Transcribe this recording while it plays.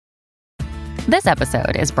This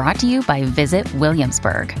episode is brought to you by Visit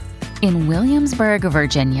Williamsburg. In Williamsburg,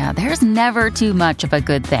 Virginia, there's never too much of a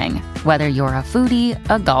good thing. Whether you're a foodie,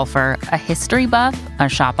 a golfer, a history buff, a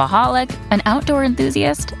shopaholic, an outdoor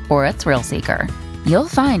enthusiast, or a thrill seeker, you'll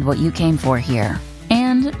find what you came for here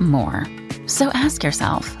and more. So ask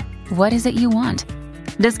yourself, what is it you want?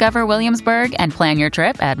 Discover Williamsburg and plan your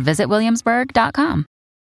trip at visitwilliamsburg.com.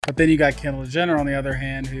 But then you got Kendall Jenner on the other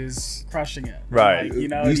hand, who's crushing it. Right. Like,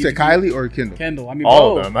 you said Kylie or Kendall? Kendall. I mean,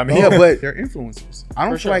 all both. of them. I mean, Yeah, but they're influencers. I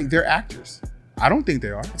don't For feel sure. like they're actors. I don't think they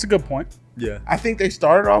are. It's a good point. yeah. I think they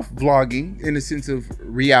started off vlogging in the sense of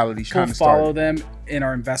reality People kind of follow started. them and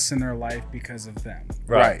are invested in their life because of them.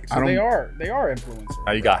 Right. So they are influencers.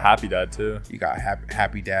 Now you got Happy Dad too. You got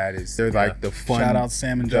Happy Dad. They're like the fun. Shout out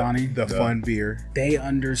Sam and Johnny. The fun beer. They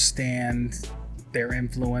understand their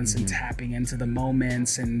influence and tapping into the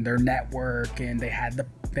moments and their network, and they have the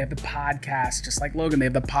podcast, just like Logan. They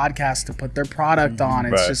have the podcast to put their product on.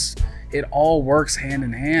 It's Right. just, it all works hand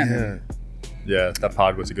in hand. Yeah. Yeah, that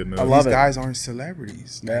pod was a good move. I love These it. guys aren't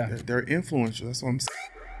celebrities. Yeah. They're influencers. That's what I'm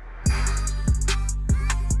saying.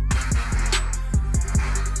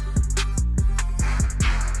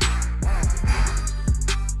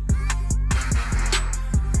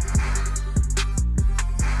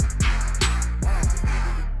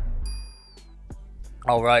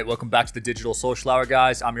 All right, welcome back to the Digital Social Hour,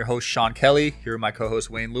 guys. I'm your host, Sean Kelly. Here with my co-host,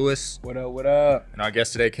 Wayne Lewis. What up, what up? And our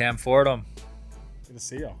guest today, Cam Fordham. Good to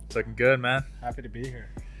see you. It's looking good, man. Happy to be here.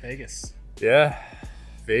 Vegas. Yeah.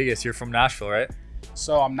 Vegas, you're from Nashville, right?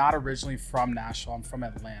 So I'm not originally from Nashville. I'm from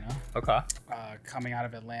Atlanta. Okay. Coming out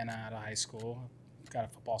of Atlanta out of high school, got a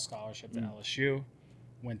football scholarship at LSU.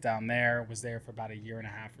 Went down there, was there for about a year and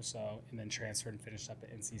a half or so, and then transferred and finished up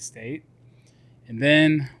at NC State. And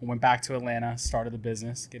then went back to Atlanta, started the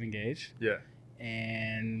business, get engaged. Yeah.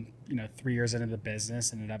 And, 3 years into the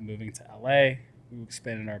business, ended up moving to LA. We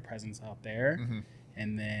expanded our presence out there. Mm-hmm.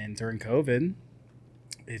 And then during COVID,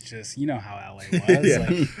 it's just, you know how LA was. Yeah.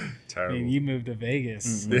 Like, Terrible. you moved to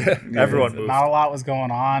Vegas. Yeah. Everyone moved. Not a lot was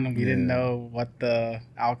going on, and we didn't know what the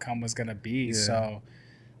outcome was going to be. Yeah. So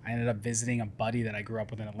I ended up visiting a buddy that I grew up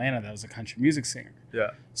with in Atlanta that was a country music singer. Yeah.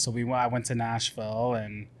 So I went to Nashville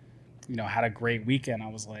and, had a great weekend. I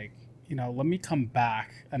was like, let me come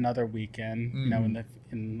back another weekend,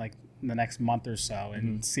 in the next month or so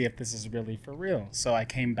and see if this is really for real. So I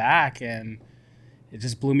came back and it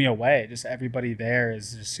just blew me away. Just everybody there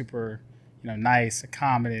is just super, nice,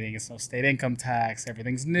 accommodating. It's no state income tax.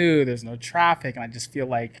 Everything's new. There's no traffic. And I just feel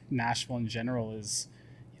like Nashville in general is,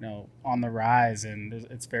 on the rise, and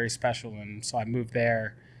it's very special. And so I moved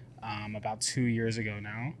there about 2 years ago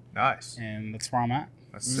now. Nice. And that's where I'm at.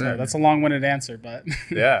 That's So sick. that's a long-winded answer, but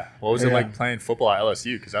Yeah. What was it Yeah. like playing football at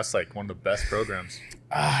LSU? Because that's like one of the best programs.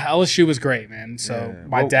 LSU was great, man. So Yeah.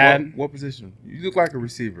 my dad, What position? You look like a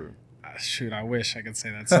receiver. shoot, I wish I could say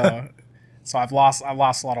that. So I've lost a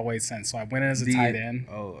lot of weight since. So I went in as a tight end,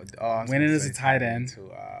 I was went in gonna as say a tight end,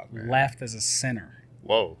 too. Man. left as a center,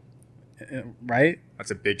 Whoa. right?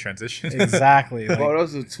 That's a big transition. Exactly. Like, Well,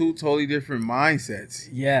 those are two totally different mindsets.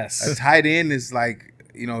 A yes. tight end is like,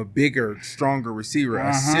 a bigger, stronger receiver.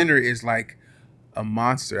 A center is like a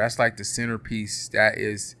monster. That's like the centerpiece. That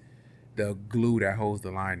is the glue that holds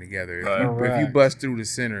the line together. Right. If you Correct. bust through the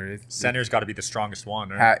center, Center's got to be the strongest one,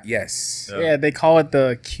 right? yes. Yeah. Yeah, they call it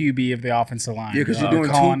the QB of the offensive line. Yeah, because you're They're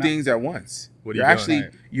doing calling two it- things at once. What are you're you actually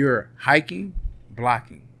doing? you're hiking,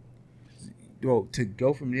 blocking. Bro, to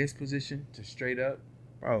go from this position to straight up,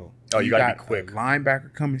 bro. Oh, you gotta be got quick. a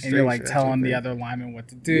linebacker coming straight. And you're like at telling your the face. other lineman what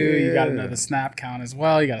to do. You got to know Yeah. the snap count as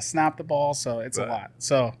well. You got to snap the ball. So it's a Right. lot.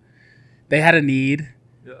 So they had a need.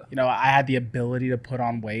 Yeah. I had the ability to put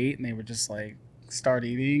on weight, and they were just like, start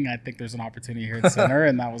eating. I think there's an opportunity here at center,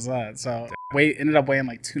 and that was that. So ended up weighing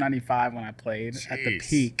like 295 when I played at the Jeez.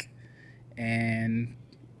 peak. And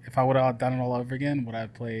if I would have done it all over again, would I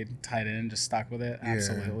have played tight end, just stuck with it? Yeah.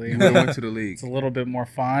 Absolutely. You would've went to the league. It's a little bit more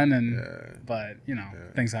fun, and Yeah. but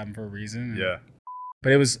things happen for a reason. Yeah.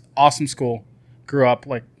 But it was awesome school. Grew up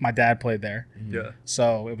like my dad played there, Yeah.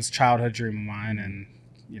 so it was a childhood dream of mine, and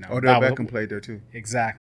Odell that was- Beckham played there too.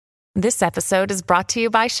 exactly. This episode is brought to you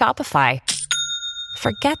by Shopify.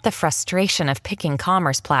 Forget the frustration of picking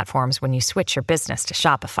commerce platforms when you switch your business to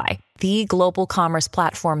Shopify, the global commerce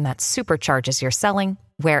platform that supercharges your selling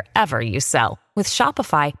wherever you sell. With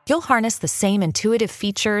Shopify, you'll harness the same intuitive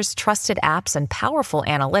features, trusted apps, and powerful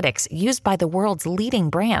analytics used by the world's leading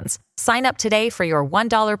brands. Sign up today for your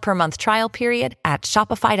 $1 per month trial period at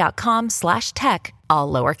shopify.com/tech, all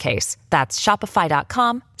lowercase. That's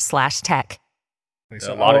shopify.com/tech.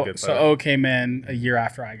 So a lot of good So players. O came in a year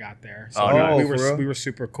after I got there. So nice. we were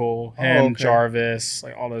super cool. Oh, Him, okay. Jarvis,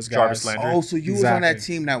 like all those guys. Jarvis Landry. Oh, so you was on that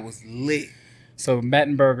Exactly. team that was lit. So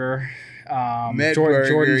Mettenberger, Mettenberger,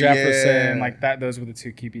 Jordan Jefferson, yeah. like that. Those were the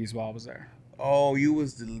two QBs while I was there. Oh,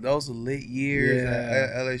 those were lit years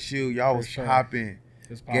at LSU. Y'all was sure. popping.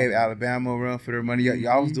 Gave Alabama a run for their money.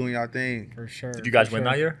 Y'all was doing y'all thing. for sure. Did you guys for win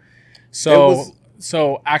sure. that year?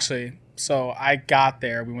 So I got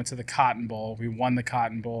there. We went to the Cotton Bowl. We won the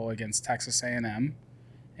Cotton Bowl against Texas A&M,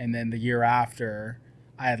 and then the year after,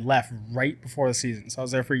 I had left right before the season. So I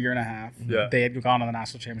was there for a year and a half. Yeah. They had gone on the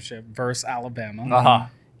national championship versus Alabama, Uh-huh.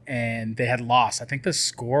 and they had lost. I think the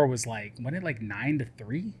score was like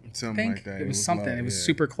 9-3. Something I like think that. it was something. low, It was yeah.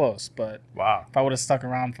 super close, but Wow. if I would have stuck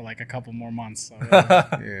around for like a couple more months, I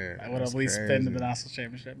Yeah, would have at least been to the national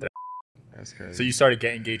championship. That's crazy. So you started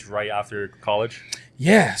getting engaged right after college?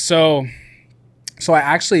 Yeah, so I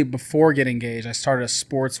actually, before getting engaged, I started a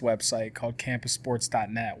sports website called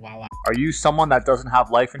campussports.net while I Are you someone that doesn't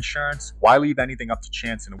have life insurance? Why leave anything up to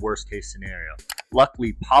chance in a worst case scenario?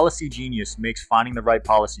 Luckily, Policy Genius makes finding the right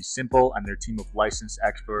policy simple, and their team of licensed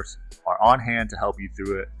experts are on hand to help you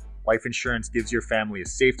through it. Life insurance gives your family a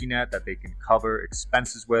safety net that they can cover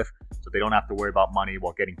expenses with, so they don't have to worry about money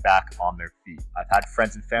while getting back on their feet. I've had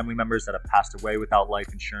friends and family members that have passed away without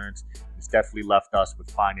life insurance. It's definitely left us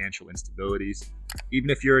with financial instabilities.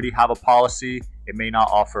 Even if you already have a policy, it may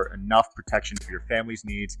not offer enough protection for your family's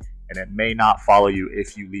needs, and it may not follow you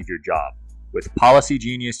if you leave your job. With Policy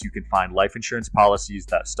Genius, you can find life insurance policies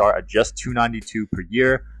that start at just $292 per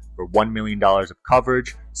year for $1 million of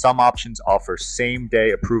coverage. Some options offer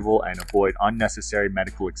same-day approval and avoid unnecessary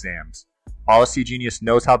medical exams. Policy Genius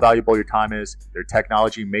knows how valuable your time is. Their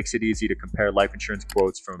technology makes it easy to compare life insurance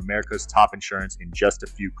quotes from America's top insurance in just a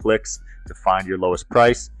few clicks to find your lowest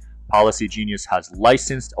price. Policy Genius has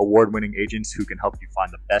licensed, award-winning agents who can help you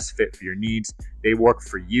find the best fit for your needs. They work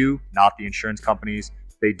for you, not the insurance companies.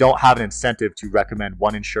 They don't have an incentive to recommend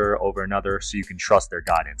one insurer over another, so you can trust their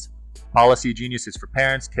guidance. Policy Genius is for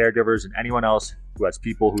parents, caregivers, and anyone else who has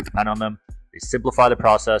people who depend on them. They simplify the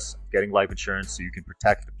process of getting life insurance so you can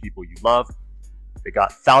protect the people you love. They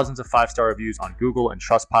got thousands of 5-star reviews on Google and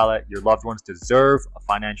Trustpilot. Your loved ones deserve a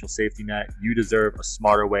financial safety net. You deserve a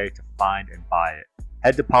smarter way to find and buy it.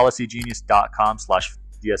 Head to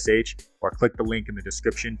policygenius.com/DSH or click the link in the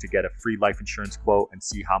description to get a free life insurance quote and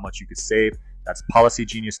see how much you could save. That's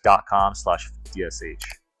policygenius.com/DSH.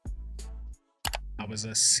 I was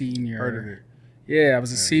a senior. Heard of it. Yeah, I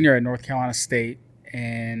was a senior at North Carolina State,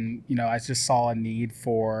 and I just saw a need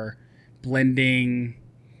for blending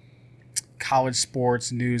college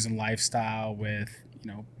sports, news, and lifestyle with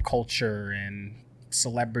culture and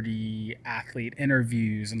celebrity athlete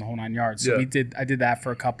interviews and the whole 9 yards. So I did that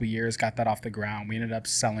for a couple years, got that off the ground. We ended up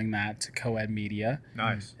selling that to Co-Ed Media.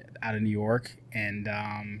 Nice. Out of New York, and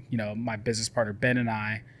my business partner Ben and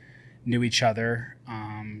I knew each other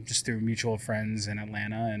just through mutual friends in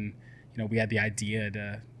Atlanta, and we had the idea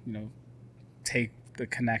to take the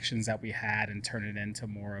connections that we had and turn it into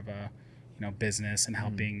more of a business and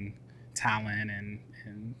helping talent and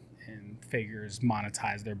figures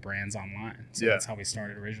monetize their brands online. So that's how we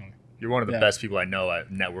started originally. You're one of the best people I know at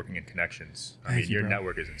networking and connections. I mean, your bro.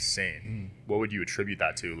 network is insane. What would you attribute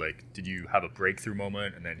that to? Like, did you have a breakthrough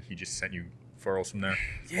moment and then he just sent you referrals from there?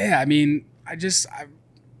 Yeah, I mean,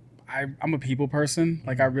 I'm a people person.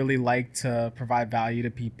 Like, I really like to provide value to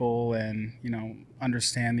people and,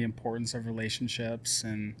 understand the importance of relationships.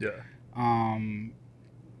 And, I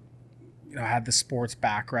had the sports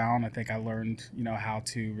background. I think I learned, how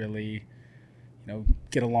to really,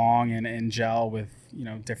 get along and gel with,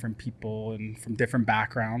 different people and from different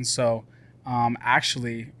backgrounds. So,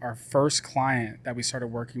 actually, our first client that we started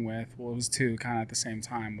working with, well, it was two kind of at the same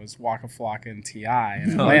time, was Waka Flocka and T.I.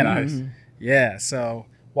 in Atlanta. Nice. Yeah, so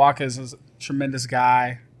Waka's a tremendous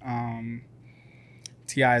guy.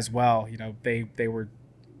 T.I. as well. They were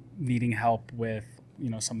needing help with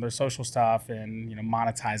some of their social stuff and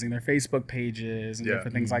monetizing their Facebook pages and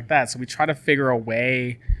different things like that. So we try to figure a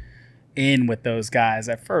way in with those guys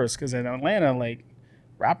at first, because in Atlanta, like,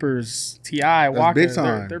 rappers, T.I., Waka, big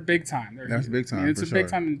time. They're big time. That's big time. I mean, it's for a sure. big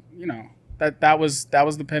time. That was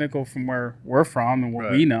the pinnacle from where we're from and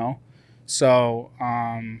what we know. So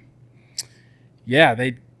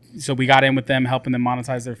so we got in with them, helping them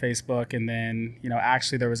monetize their Facebook, and then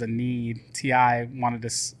actually there was a need. T.I. wanted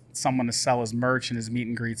someone to sell his merch and his meet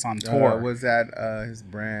and greets on tour. Was that his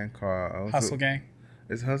brand called? Hustle Gang,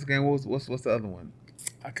 It's Hustle Gang. What's the other one?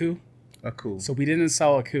 Aku. A coup. So we didn't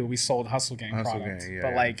sell a coup. We sold Hustle Gang product.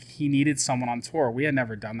 But like he needed someone on tour. We had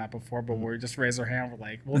never done that before, but we just raised our hand. We're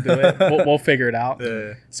like, we'll do it. we'll figure it out.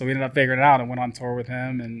 Yeah. So we ended up figuring it out and went on tour with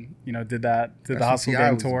him, and did the Hustle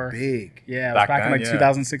Gang tour. Big. Yeah, it was back in like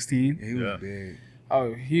 2016. Yeah, he was big.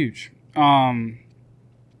 Oh, huge. And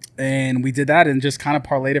we did that and just kind of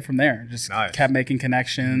parlayed it from there. Just kept making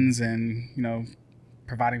connections and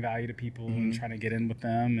providing value to people and trying to get in with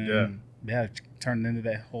them. And it turned into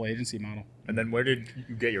the whole agency model. And then where did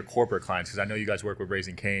you get your corporate clients? Because I know you guys work with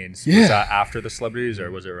Raising Cane's. Yeah. Was that after the celebrities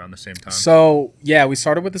or was it around the same time? So, yeah, we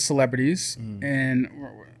started with the celebrities and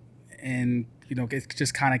it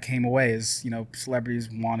just kind of came away as, celebrities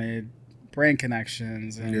wanted brand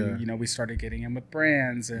connections and, we started getting in with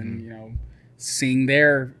brands and, seeing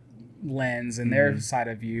their lens and their side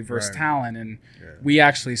of view versus talent. And we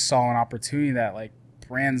actually saw an opportunity that like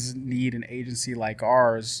brands need an agency like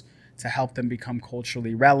ours to help them become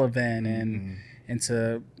culturally relevant and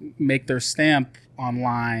to make their stamp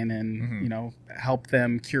online and help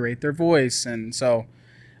them curate their voice. And so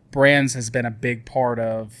brands has been a big part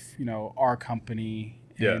of our company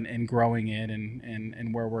and growing it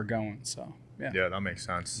and where we're going. So yeah, that makes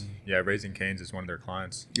sense. Yeah, Raising Cane's is one of their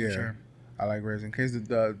clients. Yeah, sure. I like Raising Cane's.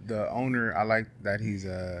 The owner, I like that he's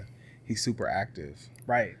super active.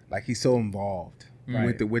 Right, like he's so involved.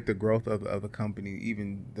 Right. With the growth of the company,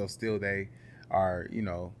 even though still they are,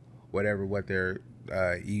 what they're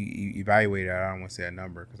evaluated at. I don't want to say a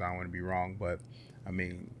number because I don't want to be wrong, but I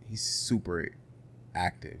mean, he's super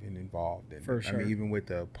active and involved. And, for sure. I mean, even with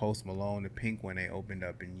the Post Malone, the Pink when they opened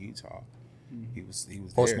up in Utah, he was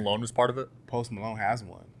Post there. Malone was part of it? Post Malone has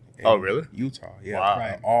one. Oh, really? Utah, yeah. Wow.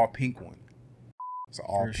 Right. All pink one. It's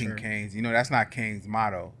all for pink sure. Canes. That's not Cane's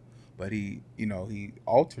motto, but he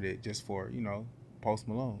altered it just for, Post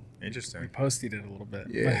Malone. Interesting. We posted it a little bit.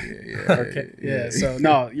 Yeah. So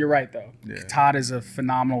no, you're right though. Yeah. Todd is a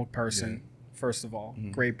phenomenal person. First of all,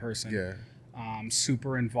 great person. Yeah.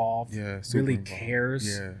 Super involved. Yeah. Super really involved. cares.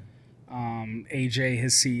 Yeah. AJ,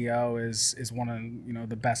 his CEO, is one of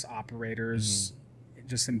the best operators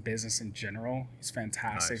just in business in general. He's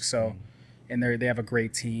fantastic. Nice. So, and they have a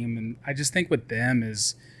great team, and I just think with them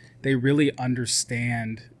is they really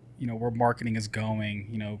understand where marketing is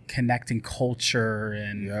going, connecting culture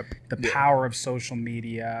and the power of social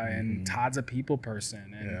media. And Todd's a people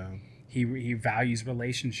person, and he values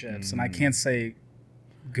relationships. And I can't say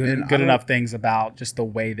good enough things about just the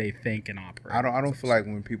way they think and operate. I don't feel like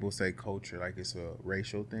when people say culture, like it's a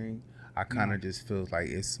racial thing. I kind of just feel like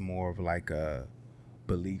it's more of like a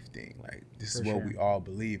belief thing. Like this is what we all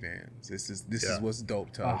believe in. This is what's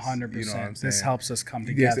dope to us. 100%. You know what I'm saying? This helps us come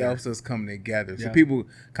together. This helps us come together. So people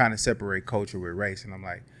kind of separate culture with race, and I'm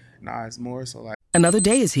like, nah, it's more so like. Another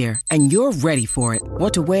day is here, and you're ready for it.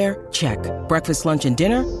 What to wear? Check. Breakfast, lunch, and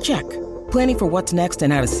dinner? Check. Planning for what's next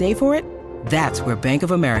and how to save for it? That's where Bank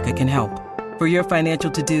of America can help. For your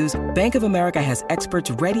financial to-dos, Bank of America has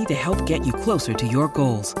experts ready to help get you closer to your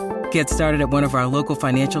goals. Get started at one of our local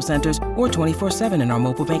financial centers or 24/7 in our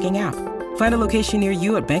mobile banking app. Find a location near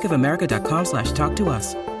you at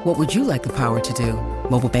bankofamerica.com/talktous. What would you like the power to do?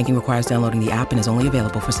 Mobile banking requires downloading the app and is only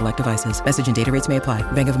available for select devices. Message and data rates may apply.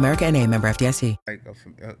 Bank of America NA, member FDIC. I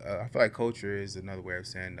feel like culture is another way of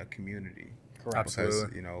saying a community. Correct. Because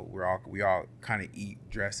we all kind of eat,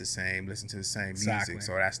 dress the same, listen to the same music,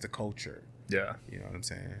 so that's the culture. Yeah, you know what I'm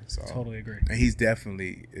saying. So totally agree. And he's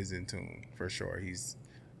definitely is in tune for sure. He's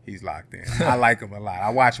locked in. I like him a lot. I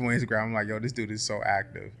watch him on Instagram. I'm like, yo, this dude is so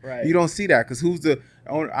active. Right. You don't see that because who's the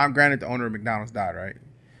owner? I'm granted the owner of McDonald's died, right?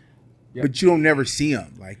 Yep. But you don't never see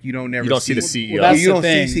him. Like you don't see the CEO. Well, you don't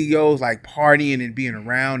see CEOs like partying and being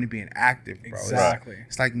around and being active, bro. Exactly.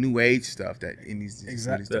 It's like new age stuff that he's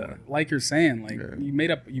doing. Like you're saying, like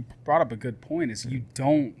you brought up a good point. Is you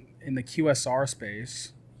don't in the QSR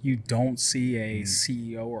space, you don't see a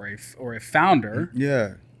CEO or a founder.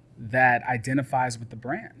 That identifies with the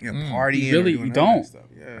brand. Partying. You don't. Stuff.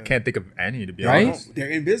 I can't think of any, to be honest. They're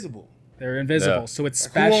invisible. So it's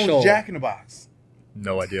special. Who owns Jack in the Box?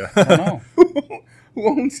 No idea. I don't know. Who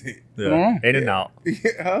owns it? I don't know. In and Out.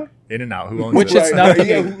 Huh? In and Out. Who owns Which it? is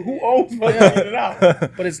nothing. Who owns In and Out?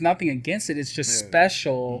 But it's nothing against it. It's just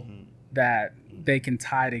special that they can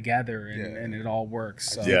tie together and it all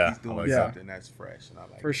works. So. He's doing something that's fresh, and I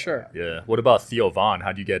like for sure. Yeah. What about Theo Vaughn?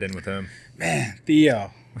 How'd you get in with him? Man,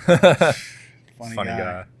 Theo. Funny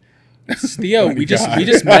guy. Theo, we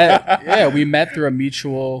just met. Yeah, we met through a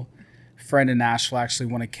mutual friend in Nashville, actually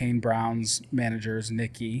one of Kane Brown's managers,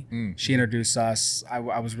 Nikki. She introduced us. I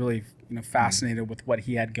was really fascinated with what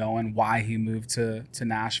he had going, why he moved to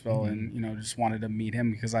Nashville, and just wanted to meet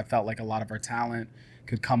him because I felt like a lot of our talent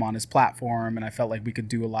could come on his platform, and I felt like we could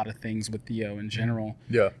do a lot of things with Theo in general.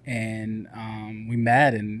 Yeah. And we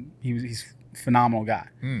met, and he's a phenomenal guy.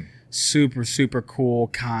 Super, super cool,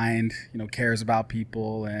 kind, cares about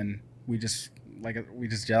people, and we just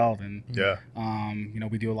gelled. And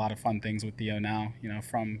we do a lot of fun things with Theo now,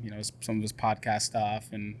 from some of his podcast stuff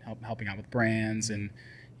and helping out with brands, and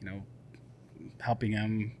helping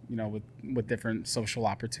him with different social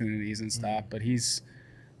opportunities and stuff. But he's,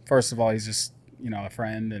 first of all, he's just a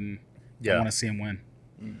friend, and I want to see him win.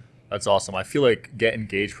 That's awesome. I feel like Get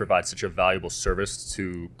Engaged provides such a valuable service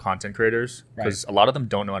to content creators, because a lot of them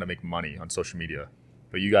don't know how to make money on social media,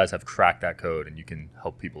 but you guys have cracked that code and you can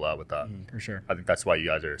help people out with that. For sure. I think that's why you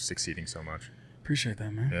guys are succeeding so much. Appreciate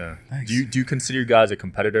that, man. Yeah. Thanks. Do you consider you guys a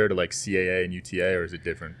competitor to like CAA and UTA, or is it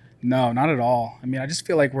different? No, not at all. I mean, I just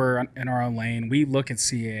feel like we're in our own lane. We look at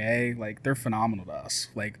CAA, like, they're phenomenal to us.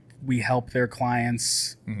 Like, we help their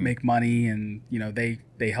clients make money, and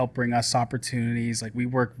they help bring us opportunities. Like, we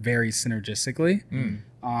work very synergistically.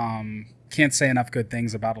 Can't say enough good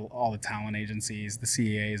things about all the talent agencies, the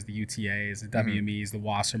CAAs, the UTAs, the WMEs, the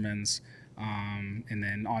Wassermans, and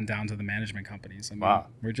then on down to the management companies. I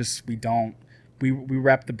mean, we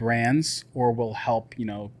rep the brands, or we'll help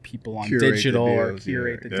people on Curate digital the or deals,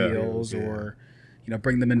 curate the deals, or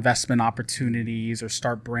bring them investment opportunities or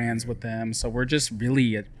start brands with them. So we're just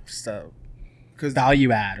really a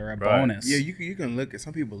value add or a bonus. Yeah, you can look at,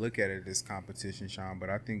 some people look at it as competition, Sean, but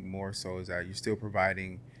I think more so is that you're still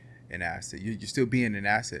providing an asset. You're still being an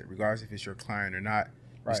asset, regardless if it's your client or not.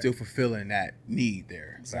 You're still fulfilling that need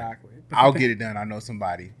there. Exactly. Like, I'll get it done. I know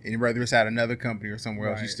somebody. And whether it's at another company or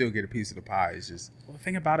somewhere else, you still get a piece of the pie. It's just... Well, the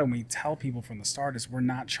thing about it, when we tell people from the start, is we're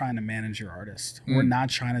not trying to manage your artist. We're not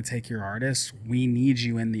trying to take your artist. We need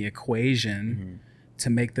you in the equation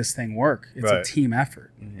to make this thing work. It's a team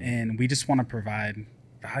effort. And we just want to provide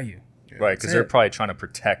value. Right, because they're probably trying to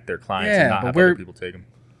protect their clients and not have other people take them.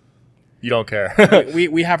 You don't care.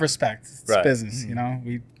 we have respect. It's business,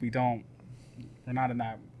 we're not in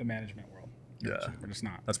the management world. Yeah. We're just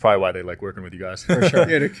not. That's probably why they like working with you guys. For sure.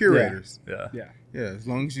 Yeah, they're curators. Yeah. Yeah, as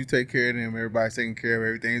long as you take care of them, everybody's taking care of,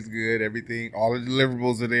 everything's good, all the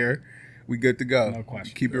deliverables are there, we good to go. No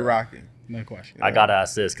question. Keep it rocking. No question. I gotta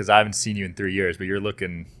ask this, because I haven't seen you in 3 years, but you're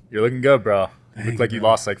looking good, bro. You look like you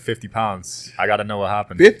lost like 50 pounds. I gotta know what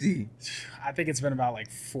happened. 50? I think it's been about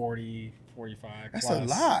like 40, 45. That's plus. a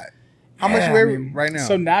lot. How much you weigh right now?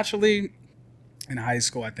 So naturally, in high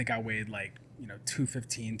school, I think I weighed like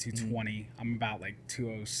 215, 220. I'm about like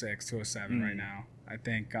 206, 207 right now. I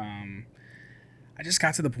think I just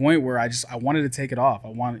got to the point where I wanted to take it off. I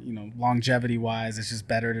want, longevity wise, it's just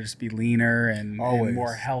better to just be leaner and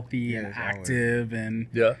more healthy and active. And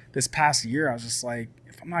this past year, I was just like,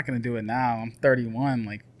 if I'm not going to do it now, I'm 31.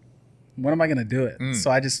 Like, when am I going to do it?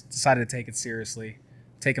 So I just decided to take it seriously.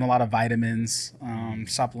 Taking a lot of vitamins,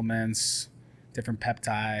 supplements, different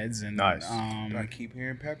peptides, and I keep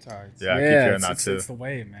hearing peptides. Yeah, I keep hearing that too. It's the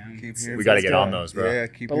way, man. We got to get on those, bro. Yeah,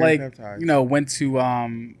 keep hearing peptides. Went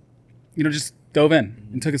to just dove in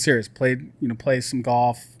and took it serious. Played some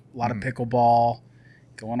golf, a lot of pickleball,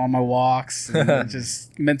 going on my walks, and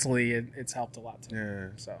just mentally it's helped a lot too. Yeah.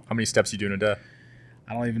 So how many steps you do in a day?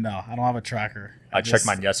 I don't even know. I don't have a tracker. I checked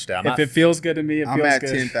mine yesterday. If it feels good to me, I'm at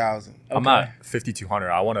 10,000. I'm at 5,200.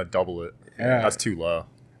 I want to double it. Yeah. That's too low.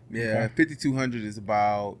 Yeah, 5,200 is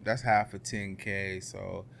that's half of 10K.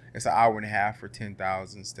 So it's an hour and a half for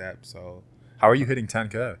 10,000 steps. So how are you hitting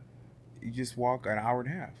 10K? You just walk an hour and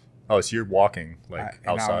a half. Oh, so you're walking an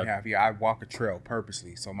outside? Hour and a half. Yeah, I walk a trail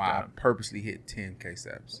purposely. So I purposely hit 10K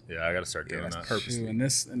steps. Yeah, I got to start doing that. Purposely. In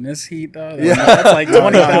this heat though, that's like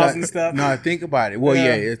 20,000 steps. No, think about it. Well,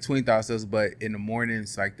 it's 20,000 steps, but in the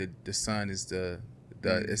mornings, like the sun is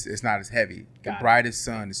it's not as heavy. The brightest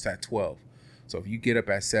sun is at 12. So if you get up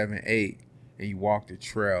at 7, 8, and you walk the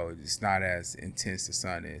trail, it's not as intense the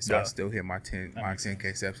sun is. So I still hit my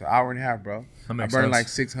 10K steps. An hour and a half, bro. I burn like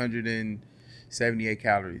 678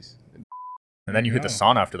 calories. And then you hit the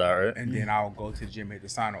sauna after that, right? And then I'll go to the gym, hit the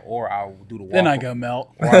sauna, or I'll do the walk. Then I go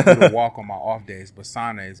melt. Or I'll do the walk on my off days. But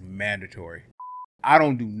sauna is mandatory. I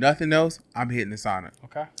don't do nothing else. I'm hitting the sauna.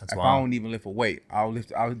 Okay. If I don't even lift a weight, I'll do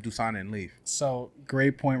sauna and leave. So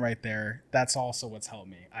great point right there. That's also what's helped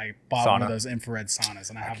me. I bought one of those infrared saunas,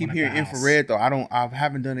 and I keep hearing infrared though. I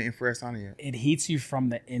haven't done an infrared sauna yet. It heats you from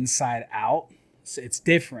the inside out. So it's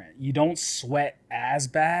different. You don't sweat as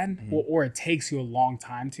bad, or it takes you a long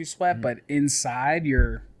time to sweat, but inside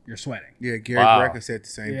you're sweating. Yeah, Gary Greca said the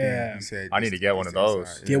same thing. He said, I need to get one of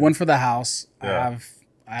those. Get one for the house. Yeah.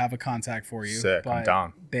 I have a contact for you. Sick. I'm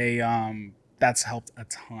down. They that's helped a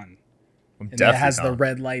ton. I'm and definitely it has down. the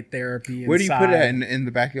red light therapy. Where inside. do you put it in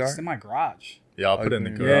the backyard? It's in my garage. Yeah, I'll put it in the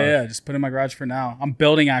garage. Yeah, just put it in my garage for now. I'm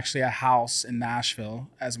building actually a house in Nashville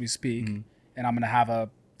as we speak, and I'm gonna have a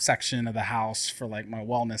section of the house for like my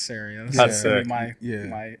wellness area. That's sick. My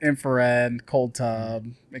infrared, cold tub,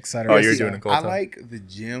 etc. Oh, you're doing a cold tub. I like the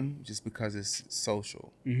gym just because it's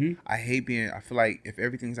social. I feel like if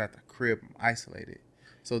everything's at the crib, I'm isolated.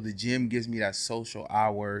 So the gym gives me that social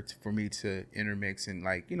hour for me to intermix and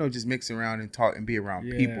like, just mix around and talk and be around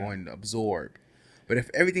people and absorb. But if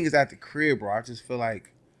everything is at the crib, bro, I just feel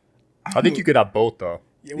like I think you could have both though.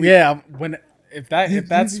 Yeah, if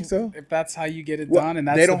that's how you get it done, and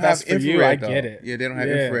that's they don't the best have infrared, for you, I though. get it. Yeah, they don't have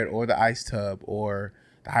infrared or the ice tub or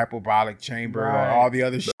the hyperbolic chamber or all the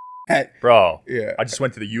other shit. Bro, yeah. I just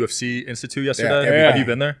went to the UFC Institute yesterday. Yeah. Have you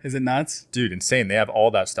been there? Is it nuts? Dude, insane. They have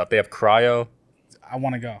all that stuff. They have cryo. I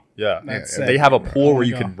want to go. Yeah. That's They have a pool where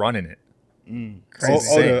you can run in it.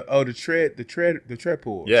 Crazy. The tread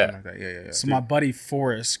pool. Yeah. Like that. Yeah. So my buddy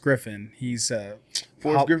Forrest Griffin,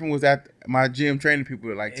 Forrest Griffin was at my gym training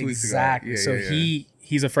people like 2 weeks ago. Exactly. So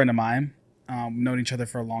he's a friend of mine. Known each other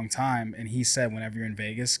for a long time, and he said whenever you're in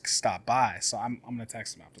Vegas, stop by. So I'm gonna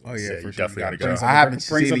text him after this. Oh yeah, Yeah, for you sure. definitely gotta go. I haven't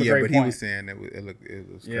Brings seen up it a yet, great but he point. was saying it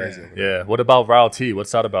was crazy. Yeah. What about Ryle T?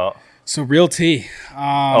 What's that about? So Real Tea.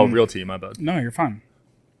 Real T. My bad. No, you're fine.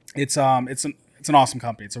 It's an awesome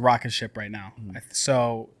company. It's a rocket ship right now.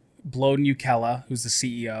 So Bloden Ukella, who's the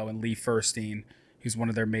CEO, and Lee Furstein, who's one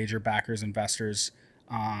of their major backers, investors.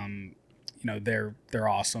 They're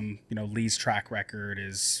awesome. Lee's track record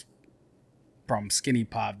is from Skinny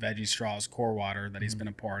Pop, Veggie Straws, Core Water that he's been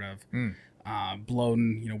a part of.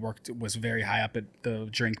 Bloden, was very high up at the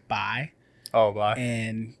drink Buy. Oh, wow.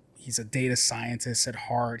 And he's a data scientist at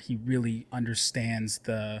heart. He really understands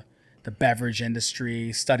the beverage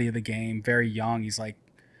industry, study of the game, very young. He's like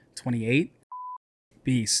 28.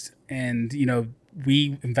 Beast. And,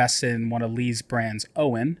 we invested in one of Lee's brands,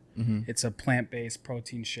 Owen. It's a plant-based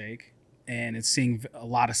protein shake, and it's seeing a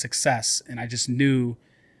lot of success. And I just knew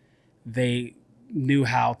they knew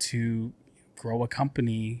how to grow a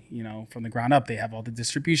company, from the ground up. They have all the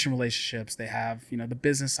distribution relationships. They have, the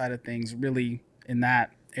business side of things really in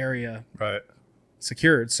that area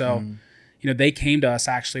secured. So, they came to us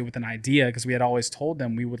actually with an idea because we had always told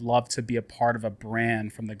them we would love to be a part of a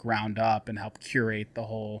brand from the ground up and help curate the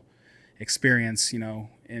whole experience,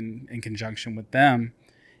 in conjunction with them.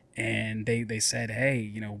 And they said,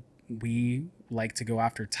 hey, we like to go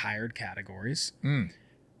after tired categories.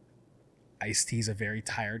 Iced tea is a very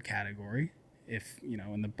tired category, if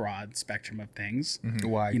in the broad spectrum of things.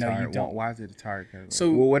 Why tired? Why is it a tired category? So,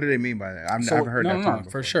 what do they mean by that? I've never heard that term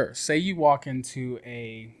before. For sure. Say you walk into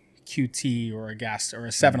a QT or a gas or a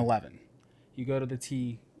 7-Eleven. You go to the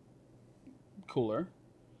tea cooler.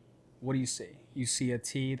 What do you see? You see a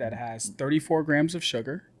tea that has 34 grams of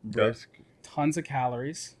sugar, tons of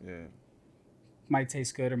calories. Yeah, might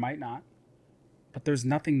taste good or might not, but there's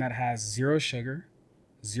nothing that has 0 sugar,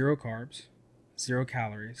 0 carbs, 0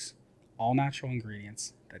 calories, all natural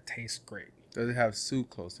ingredients that taste great. Does it have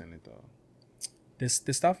sucrose in it though? This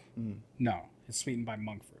stuff? No, it's sweetened by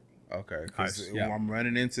monk fruit. Okay, because I'm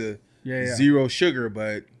running into 0 sugar,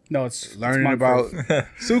 but no, it's learning it's about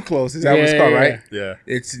sucrose. Is that what it's called, right? Yeah.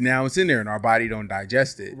 It's in there, and our body don't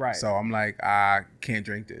digest it. Right. So I'm like, I can't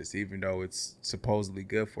drink this, even though it's supposedly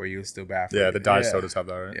good for you. It's still bad for you. Yeah, the diet sodas have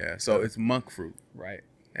that, right? Yeah. So it's monk fruit. Right.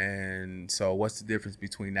 And so, what's the difference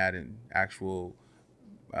between that and actual,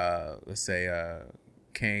 let's say,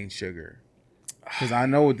 cane sugar? Because I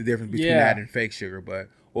know what the difference between that and fake sugar, but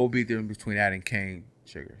what would be the difference between that and cane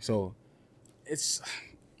sugar? So it's.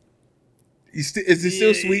 Is it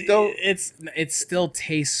still sweet though? It still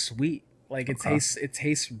tastes sweet. Like it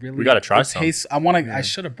tastes really. We gotta try some. I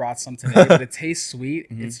should have brought some today, but it tastes sweet.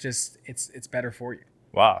 It's just it's better for you.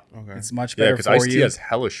 Wow. Okay. It's much better for you. because iced tea has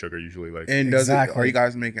hella sugar usually. Like. And are you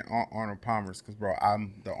guys making Arnold Palmer's? Because bro,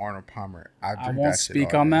 I'm the Arnold Palmer. I won't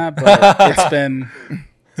speak on that, but it's been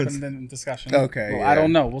in discussion. Okay. Well, I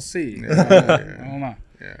don't know. We'll see. I don't know.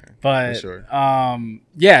 Yeah. But for sure.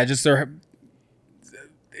 Just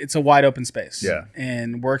it's a wide open space. Yeah.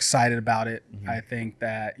 And we're excited about it. I think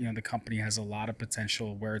that, the company has a lot of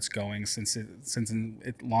potential where it's going since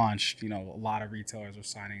it launched, a lot of retailers are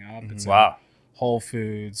signing up. It's Whole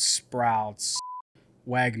Foods, Sprouts,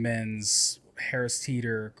 Wegmans, Harris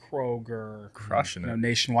Teeter, Kroger, crushing it.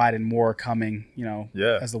 Nationwide, and more coming,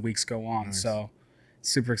 as the weeks go on. Nice. So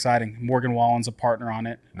super exciting. Morgan Wallen's a partner on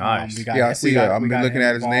it. Nice. I see that. I've been looking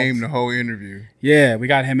at his name the whole interview. Yeah, we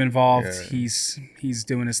got him involved. Yeah. He's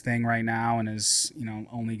doing his thing right now and is,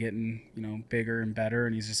 only getting, bigger and better,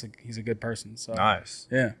 and he's a good person. So nice.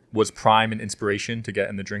 Yeah. Was Prime an inspiration to get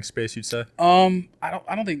in the drink space, you'd say? I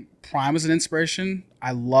don't think Prime was an inspiration.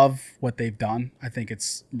 I love what they've done. I think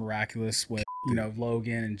it's miraculous with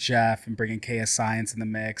Logan and Jeff and bringing KS Science in the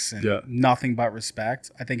mix and nothing but respect.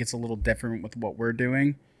 I think it's a little different with what we're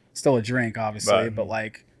doing. Still a drink, obviously, but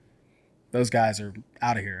like those guys are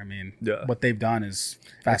out of here. I mean, what they've done is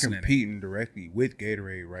fascinating. They're competing directly with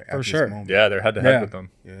Gatorade at this moment. Yeah, they're head to head with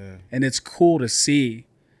them. Yeah, and it's cool to see.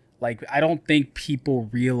 Like, I don't think people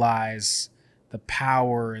realize the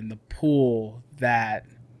power and the pull that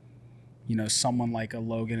someone like a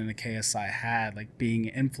Logan and a KSI had, like being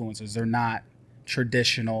influencers. They're not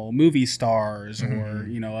traditional movie stars or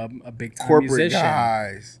a big time corporate musician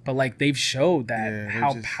guys, but like they've showed that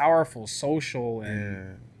how powerful social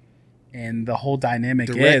and the whole dynamic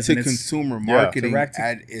direct to consumer marketing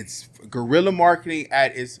at its guerrilla marketing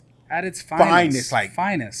at its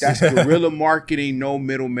finest. That's guerrilla marketing, no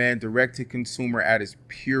middleman, direct to consumer at its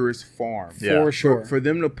purest form. For sure. For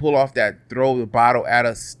them to pull off that throw the bottle at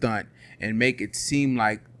us stunt and make it seem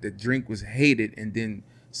like the drink was hated and then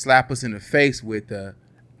slap us in the face with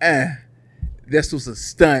this was a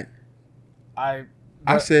stunt. I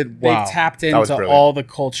said, wow. They tapped into all the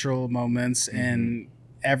cultural moments and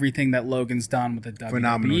everything that Logan's done with the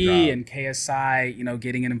WWE and KSI,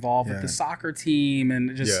 getting involved with the soccer team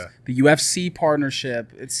and just the UFC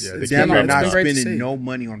partnership. They're not spending no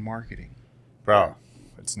money on marketing. Bro,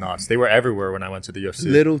 it's nuts. They were everywhere when I went to the UFC.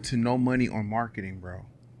 Little to no money on marketing, bro.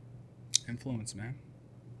 Influence, man.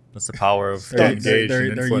 That's the power of engaged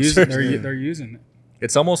and influencers. They're using it.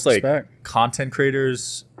 It's almost like content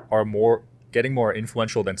creators are getting more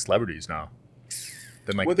influential than celebrities now.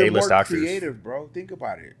 Than like A-list actors. They're more creative, bro. Think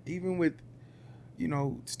about it. Even with,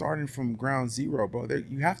 starting from ground zero, bro.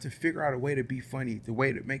 You have to figure out a way to be funny, the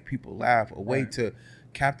way to make people laugh, a way to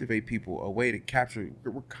captivate people, a way to capture.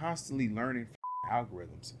 We're constantly learning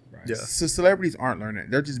algorithms. Right? Yeah. So celebrities aren't learning.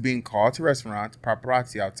 They're just being called to restaurants,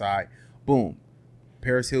 paparazzi outside. Boom.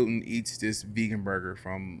 Paris Hilton eats this vegan burger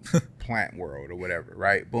from Plant World or whatever,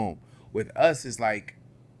 right? Boom. With us, it's like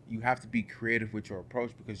you have to be creative with your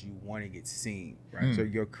approach because you want to get seen, right? So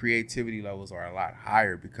your creativity levels are a lot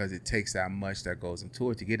higher because it takes that much that goes into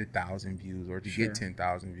it to get 1,000 views or to get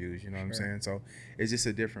 10,000 views. You know what I'm saying? So it's just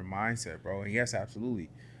a different mindset, bro. And yes, absolutely,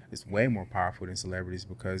 it's way more powerful than celebrities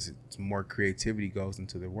because it's more creativity goes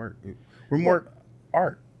into the work. We're more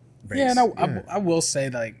art based. Yeah, no, I will say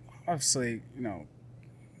that, like, obviously,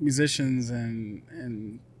 musicians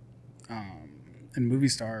and movie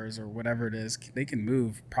stars or whatever it is, they can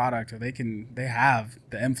move product or they have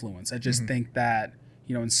the influence. I just think that,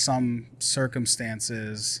 in some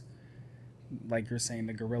circumstances, like you're saying,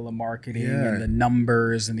 the guerrilla marketing and the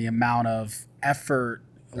numbers and the amount of effort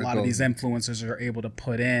a lot of these influencers are able to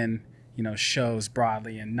put in, shows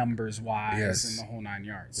broadly and numbers wise and the whole 9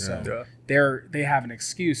 yards. So they have an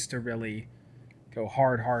excuse to really go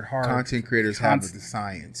hard. Content creators have the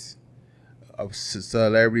science. Of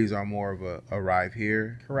celebrities are more of a arrive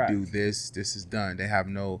here, do this is done. They have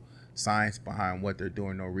no science behind what they're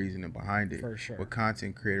doing, no reasoning behind it. For sure. With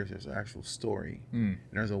content creators, there's an actual story. And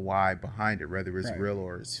there's a why behind it, whether it's real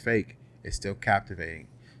or it's fake. It's still captivating.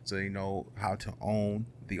 So they know how to own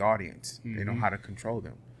the audience. They know how to control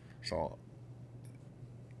them. So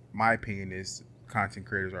my opinion is content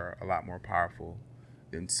creators are a lot more powerful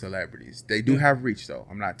than celebrities. They do have reach, though.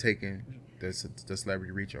 I'm not taking the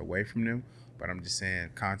celebrity reach away from them, but I'm just saying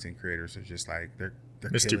content creators are just like they're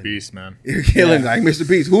Mr. killing. Beast, man. They're killing like Mr.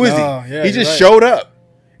 Beast. Who is he? He just showed up,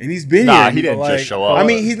 and he's been here. He didn't just show up. I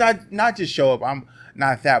mean, he's not just show up. I'm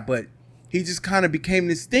not that, but he just kind of became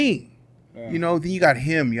this thing. Then you got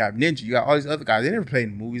him, you got Ninja, you got all these other guys. They never played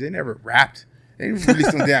in movies. They never rapped. They didn't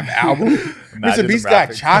release no damn album. Mr. Beast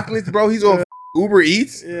got chocolates, bro. He's on Uber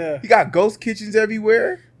Eats. Yeah. He got ghost kitchens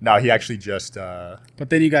everywhere. No, he actually just... But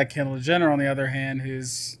then you got Kendall Jenner, on the other hand,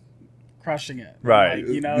 who's crushing it. Right.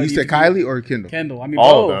 Like, you said Kylie or Kendall? Kendall. I mean,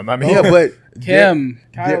 all of them. I mean, yeah, but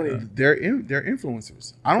Kylie. They're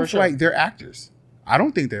influencers. I don't feel like they're actors. I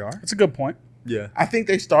don't think they are. That's a good point. Yeah. I think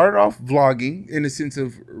they started off vlogging in the sense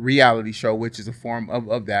of reality show, which is a form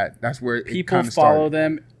of that. That's where people it follow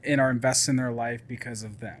them and are investing their life because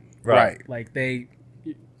of them. Right. Like they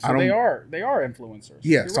are influencers.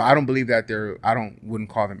 Yeah. So I don't believe that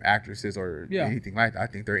wouldn't call them actresses or anything like that. I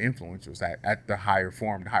think they're influencers at the higher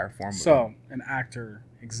form. So an actor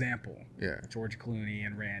example. Yeah. George Clooney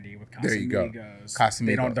and Randy with Casamigos. There you go.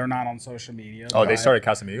 Casamigos. They're not on social media. Oh, they started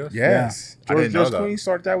Casamigos? Yes. Yeah. George Clooney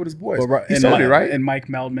started that with his boys. He started it, right? And Mike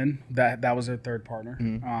Meldman, that was their third partner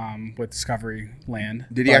with Discovery Land.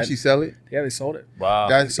 Did he actually sell it? Yeah, they sold it. Wow.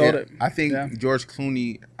 They sold it. I think George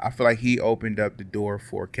Clooney, I feel like he opened up the door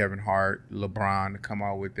for Kevin Hart, LeBron to come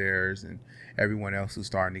out with theirs, and everyone else who's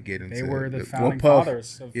starting to get into They were the founding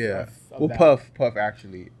fathers of that. Puff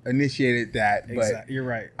actually initiated that. But you're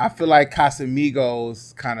right. I feel like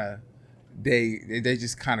Casamigos kind of they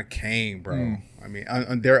just kind of came, bro. I mean,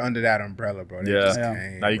 they're under that umbrella, bro. They just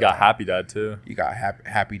came, now you got Happy Dad too. You got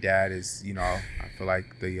Happy Dad is, I feel like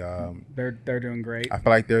they're doing great. I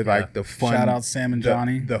feel like they're like the fun. Shout out Sam and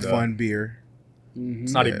Johnny. The fun beer.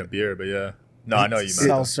 It's not even a beer, but yeah. No, I know you meant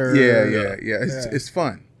seltzer. Yeah. It's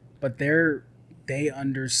fun. But they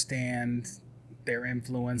understand their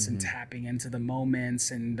influence and tapping into the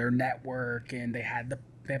moments and their network, and they have the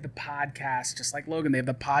podcast, just like Logan. They have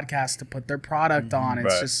the podcast to put their product on.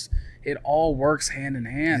 It's just it all works hand in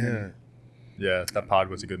hand. Yeah, that pod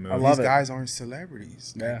was a good move. These guys aren't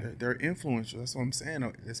celebrities. Yeah. They're influencers. That's what I'm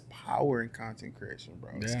saying. There's power in content creation,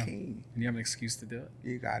 bro. It's king. And you have an excuse to do it.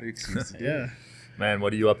 You got an excuse to do it. Man,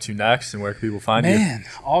 what are you up to next, and where can people find you? Man,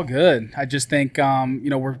 all good. I just think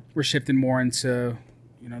we're shifting more into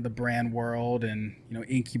the brand world and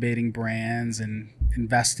incubating brands and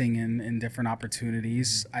investing in different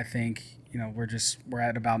opportunities. I think we're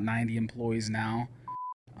at about 90 employees now.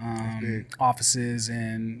 Offices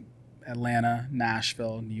in Atlanta,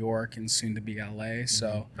 Nashville, New York, and soon to be LA.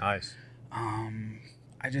 So nice.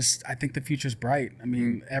 I think the future's bright. I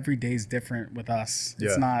mean, every day's different with us. Yeah.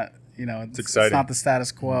 It's not it's exciting. It's not the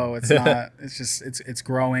status quo. It's not. It's just it's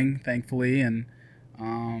growing, thankfully, and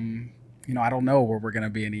I don't know where we're gonna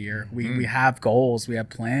be in a year. We have goals, we have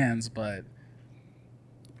plans, but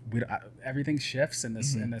everything shifts in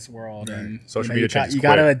this world, and social media changes. You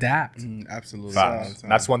got to adapt. Absolutely.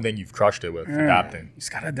 That's one thing you've crushed it with, adapting. You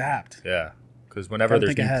just got to adapt. Yeah, because whenever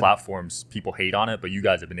there's new platforms, people hate on it, but you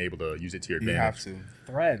guys have been able to use it to your advantage. You have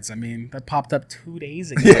to. Threads. I mean, that popped up 2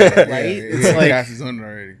 days ago, right? It's like gas is on it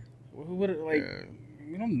already.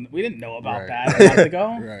 We didn't know about that a month ago.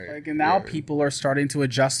 And now people are starting to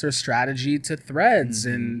adjust their strategy to Threads,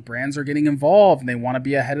 and brands are getting involved, and they want to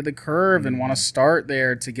be ahead of the curve and want to start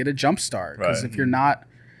there to get a jump start. Because if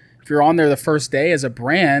you're on there the first day as a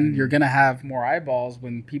brand, you're gonna have more eyeballs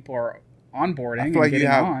when people are onboarding. I feel like you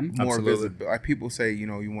have more visibility. Like people say, you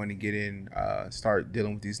want to get in, start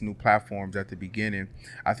dealing with these new platforms at the beginning.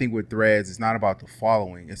 I think with Threads, it's not about the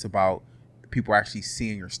following; it's about people actually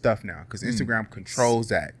seeing your stuff now, because Instagram controls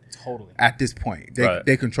that totally at this point.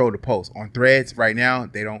 They control the post. On Threads right now,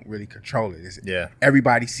 they don't really control it.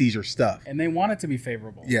 Everybody sees your stuff, and they want it to be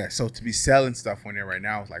favorable. So to be selling stuff on there right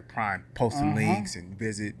now is like prime, posting links and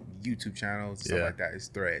visit YouTube channels and stuff like that. It's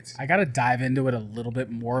Threads. I gotta dive into it a little bit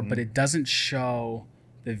more, but it doesn't show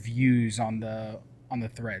the views on the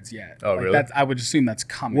Threads yet. Oh, really? I would assume that's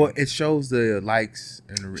coming. Well, it shows the likes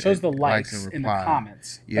and likes in the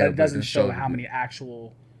comments, but it doesn't show how many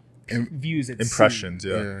actual views it's impressions.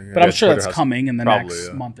 But I'm sure that's coming in the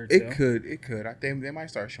next month or two. It could. I think they might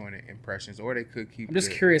start showing it impressions, or they could keep. I'm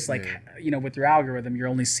just curious, with your algorithm, you're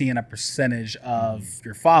only seeing a percentage of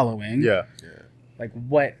your following. Yeah. Like,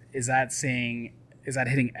 what is that saying? Is that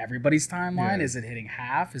hitting everybody's timeline? Is it hitting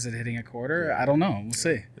half? Is it hitting a quarter? I don't know. We'll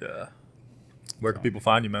see. Yeah. Where can people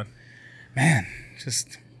find you, man? Man,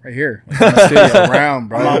 just right here. Around,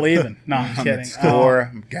 bro. I'm not leaving. No, I'm kidding.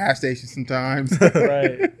 Store, gas station sometimes.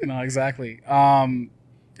 Right. No, exactly.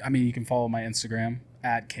 You can follow my Instagram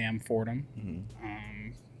at Cam Fordham.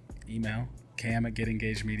 Email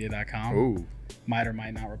cam@getengagedmedia.com. Ooh. Might or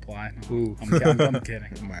might not reply. No, Ooh. I'm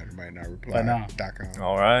kidding. Might or might not reply. But no. .com.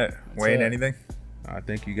 All right. Wayne, anything?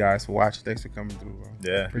 Thank you guys for watching. Thanks for coming through, bro.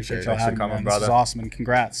 Yeah. Appreciate y'all having me, man. This is awesome, and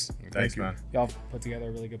congrats. Thanks, man. Y'all put together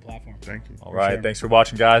a really good platform. Thank you. All right. Thanks for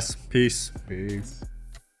watching, guys. Peace. Peace.